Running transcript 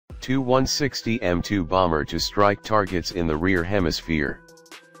Tu-160M2 bomber to strike targets in the rear hemisphere.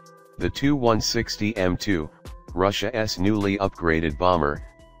 The Tu-160M2, Russia's newly upgraded bomber,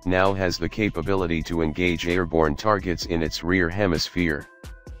 now has the capability to engage airborne targets in its rear hemisphere.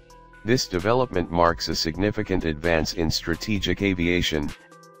 This development marks a significant advance in strategic aviation,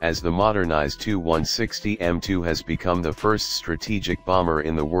 as the modernized Tu-160M2 has become the first strategic bomber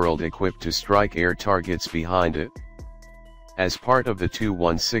in the world equipped to strike air targets behind it. As part of the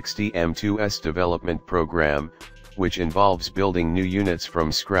Tu-160M2's development program, which involves building new units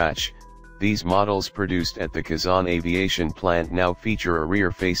from scratch, these models produced at the Kazan Aviation Plant now feature a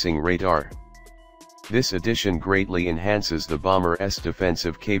rear-facing radar. This addition greatly enhances the bomber's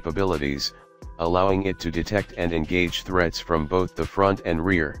defensive capabilities, allowing it to detect and engage threats from both the front and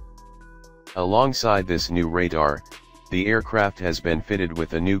rear. Alongside this new radar, the aircraft has been fitted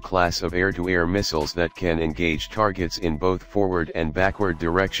with a new class of air-to-air missiles that can engage targets in both forward and backward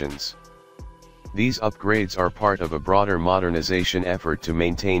directions. These upgrades are part of a broader modernization effort to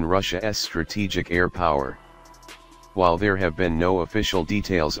maintain Russia's strategic air power. While there have been no official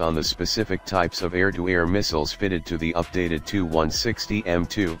details on the specific types of air-to-air missiles fitted to the updated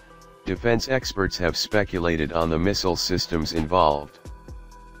Tu-160M2, defense experts have speculated on the missile systems involved.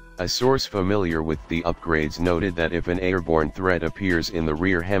 A source familiar with the upgrades noted that if an airborne threat appears in the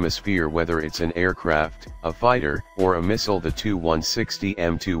rear hemisphere, whether it's an aircraft, a fighter, or a missile, the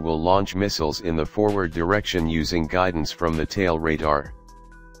Tu-160M2 will launch missiles in the forward direction using guidance from the tail radar.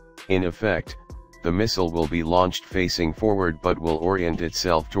 In effect, the missile will be launched facing forward but will orient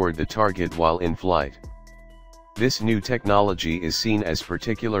itself toward the target while in flight. This new technology is seen as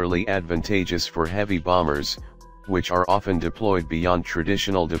particularly advantageous for heavy bombers, which are often deployed beyond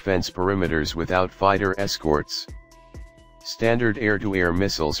traditional defense perimeters without fighter escorts. Standard air-to-air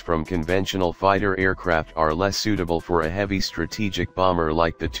missiles from conventional fighter aircraft are less suitable for a heavy strategic bomber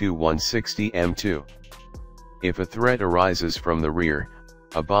like the Tu-160M2. If a threat arises from the rear,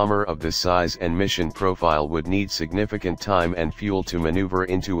 a bomber of this size and mission profile would need significant time and fuel to maneuver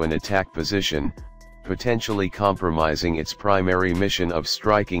into an attack position, potentially compromising its primary mission of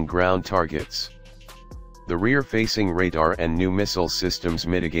striking ground targets. The rear-facing radar and new missile systems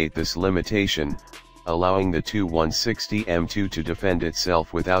mitigate this limitation, allowing the Tu-160M2 to defend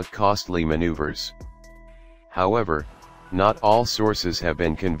itself without costly maneuvers. However, not all sources have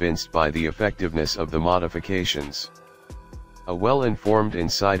been convinced by the effectiveness of the modifications. A well-informed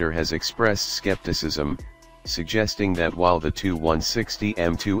insider has expressed skepticism, suggesting that while the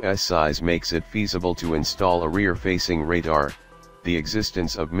Tu-160M2's size makes it feasible to install a rear-facing radar, the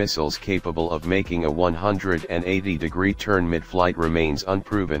existence of missiles capable of making a 180-degree turn mid-flight remains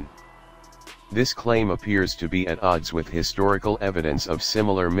unproven. This claim appears to be at odds with historical evidence of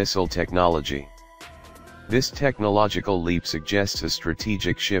similar missile technology. This technological leap suggests a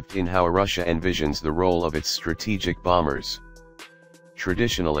strategic shift in how Russia envisions the role of its strategic bombers.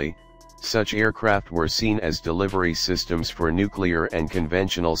 Traditionally, such aircraft were seen as delivery systems for nuclear and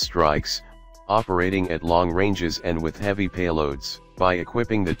conventional strikes, operating at long ranges and with heavy payloads. By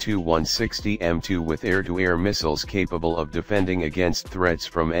equipping the Tu-160M2 with air-to-air missiles capable of defending against threats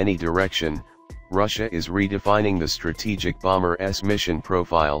from any direction, Russia is redefining the strategic bomber's mission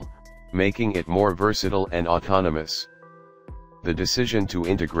profile, making it more versatile and autonomous. The decision to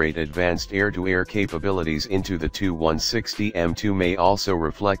integrate advanced air-to-air capabilities into the Tu-160M2 may also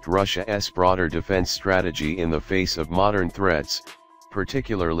reflect Russia's broader defense strategy in the face of modern threats,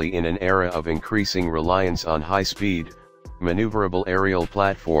 particularly in an era of increasing reliance on high-speed, maneuverable aerial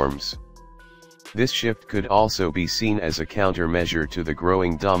platforms. This shift could also be seen as a countermeasure to the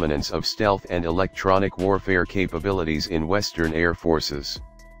growing dominance of stealth and electronic warfare capabilities in Western air forces.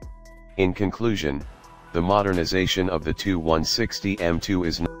 In conclusion, the modernization of the Tu-160M2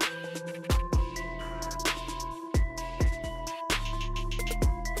 is not